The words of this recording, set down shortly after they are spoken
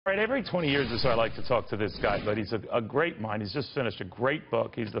All right, every 20 years or so I like to talk to this guy, but he's a great mind. He's just finished a great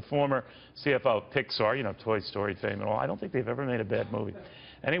book. He's the former CFO of Pixar, you know, Toy Story fame and all. I don't think they've ever made a bad movie.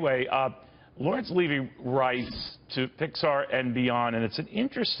 Anyway, Lawrence Levy writes to Pixar and Beyond, and it's an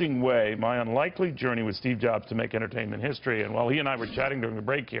interesting way, my unlikely journey with Steve Jobs to make entertainment history. And while he and I were chatting during the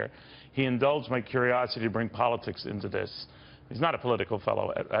break here, he indulged my curiosity to bring politics into this. He's not a political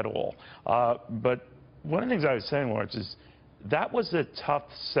fellow at all. But one of the things I was saying, Lawrence, is that was a tough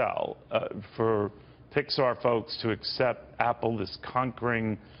sell for Pixar folks to accept Apple, this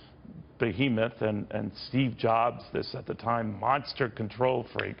conquering behemoth, and Steve Jobs, this at the time monster control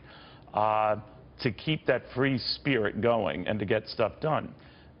freak, to keep that free spirit going and to get stuff done.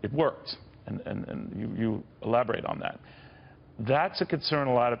 It worked, and you elaborate on that. That's a concern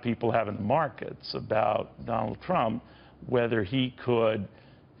a lot of people have in the markets about Donald Trump, whether he could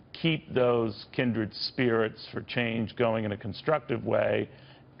keep those kindred spirits for change going in a constructive way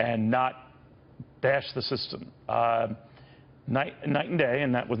and not bash the system. Night and day,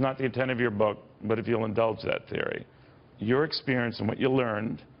 and that was not the intent of your book, but if you'll indulge that theory, your experience and what you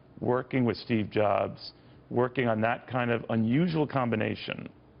learned working with Steve Jobs, working on that kind of unusual combination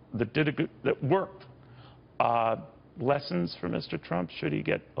that worked. Lessons for Mr. Trump should he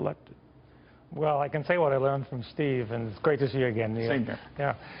get elected? Well, I can say what I learned from Steve, and it's great to see you again, Neil. Same here.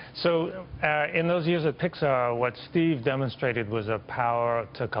 Yeah. So in those years at Pixar, what Steve demonstrated was a power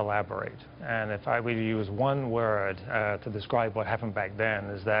to collaborate. And if I were to use one word to describe what happened back then,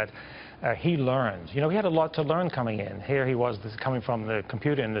 is that he learned. You know, he had a lot to learn coming in. Here he was coming from the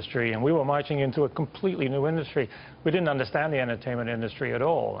computer industry, and we were marching into a completely new industry. We didn't understand the entertainment industry at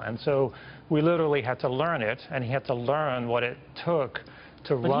all. And so we literally had to learn it, and he had to learn what it took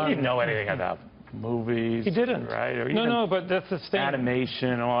to run. But he didn't know anything about movies. He didn't. Right? Or no, but that's the thing.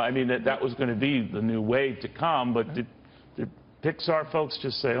 Animation. Or, I mean, that was going to be the new wave to come. But did Pixar folks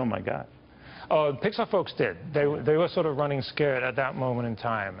just say, oh, my God? Oh, Pixar folks did. They were sort of running scared at that moment in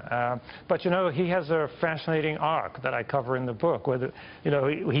time. But, you know, he has a fascinating arc that I cover in the book, where, you know,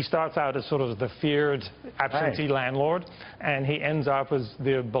 he starts out as sort of the feared absentee landlord, and he ends up as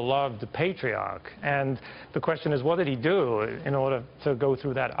the beloved patriarch. And the question is, what did he do in order to go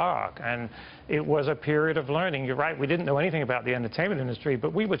through that arc? And it was a period of learning. You're right, we didn't know anything about the entertainment industry,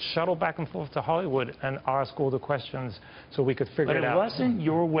 but we would shuttle back and forth to Hollywood and ask all the questions so we could figure it out. But it wasn't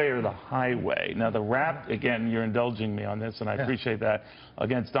your way or the highway. Now, the rap, again, you're indulging me on this, and I appreciate that,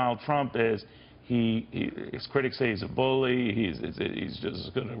 against Donald Trump is his critics say he's a bully, he's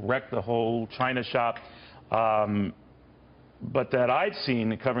just going to wreck the whole China shop. But that I've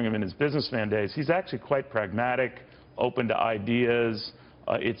seen, covering him in his businessman days, he's actually quite pragmatic, open to ideas.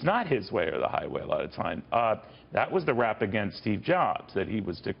 It's not his way or the highway a lot of time. That was the rap against Steve Jobs, that he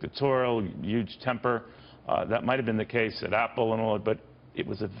was dictatorial, huge temper. That might have been the case at Apple and all, but it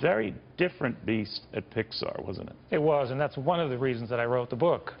was a very different beast at Pixar, wasn't it? It was, and that's one of the reasons that I wrote the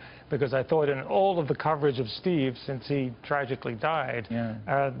book, because I thought in all of the coverage of Steve since he tragically died,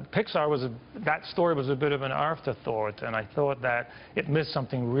 Pixar that story was a bit of an afterthought, and I thought that it missed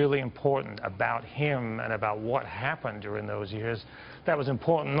something really important about him and about what happened during those years. That was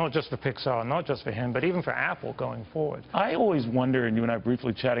important, not just for Pixar, not just for him, but even for Apple going forward. I always wonder, and you and I were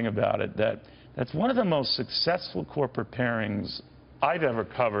briefly chatting about it, that's one of the most successful corporate pairings I've ever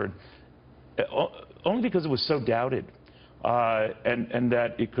covered, only because it was so doubted, and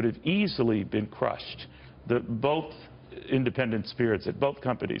that it could have easily been crushed. Both independent spirits at both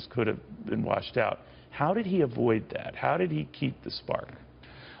companies could have been washed out. How did he avoid that? How did he keep the spark?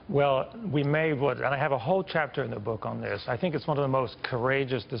 Well, we made and I have a whole chapter in the book on this. I think it's one of the most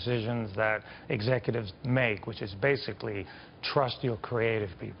courageous decisions that executives make, which is basically trust your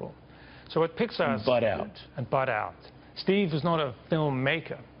creative people. So at Pixar... And butt out. And butt out. Steve was not a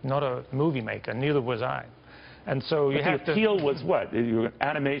filmmaker, not a movie maker, neither was I. And so you have to... The appeal was what?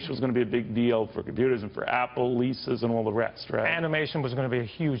 Animation was going to be a big deal for computers and for Apple, leases and all the rest, right? Animation was going to be a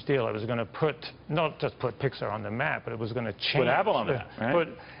huge deal. It was going to not just put Pixar on the map, but it was going to change... Put Apple on the map, right?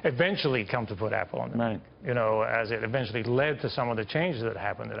 But eventually come to put Apple on the map. You know, as it eventually led to some of the changes that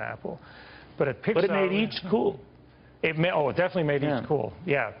happened at Apple. But at Pixar... But it made each cool. It definitely made each cool.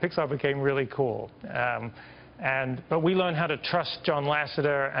 Yeah, Pixar became really cool. But we learned how to trust John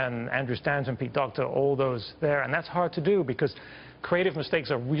Lasseter and Andrew Stanton, Pete Docter, all those there. And that's hard to do because creative mistakes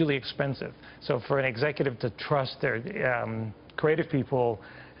are really expensive. So for an executive to trust their creative people,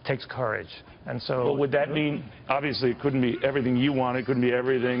 it takes courage. And so... But would that mean, obviously, it couldn't be everything you wanted, it couldn't be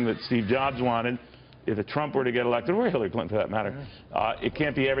everything that Steve Jobs wanted. If a Trump were to get elected, or Hillary Clinton for that matter, it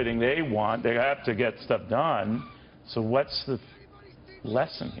can't be everything they want. They have to get stuff done. So what's the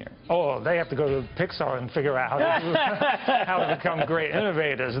lesson here? Oh, they have to go to Pixar and figure out how to become great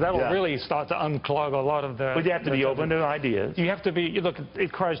innovators. That will really start to unclog a lot of the... But you have to be open to ideas. You have to be, look, it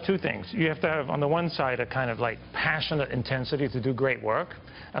requires two things. You have to have, on the one side, a kind of like passionate intensity to do great work.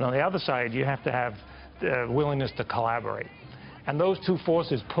 And on the other side, you have to have the willingness to collaborate. And those two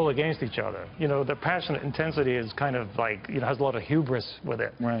forces pull against each other. You know, the passionate intensity is kind of like, you know, has a lot of hubris with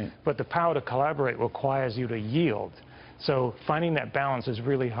it. Right. But the power to collaborate requires you to yield. So finding that balance is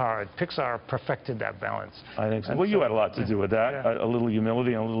really hard. Pixar perfected that balance. I think so. Well, you had a lot to do with that. Yeah. A little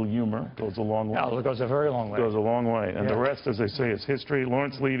humility and a little humor goes a long way. Yeah, it goes a very long way. Goes a long way. And the rest, as they say, is history.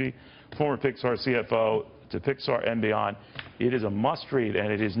 Lawrence Levy, former Pixar CFO, to Pixar and Beyond. It is a must-read, and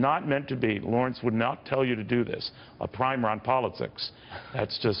it is not meant to be, Lawrence would not tell you to do this, a primer on politics.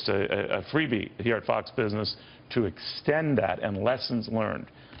 That's just a freebie here at Fox Business to extend that and lessons learned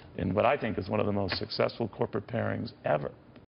in what I think is one of the most successful corporate pairings ever.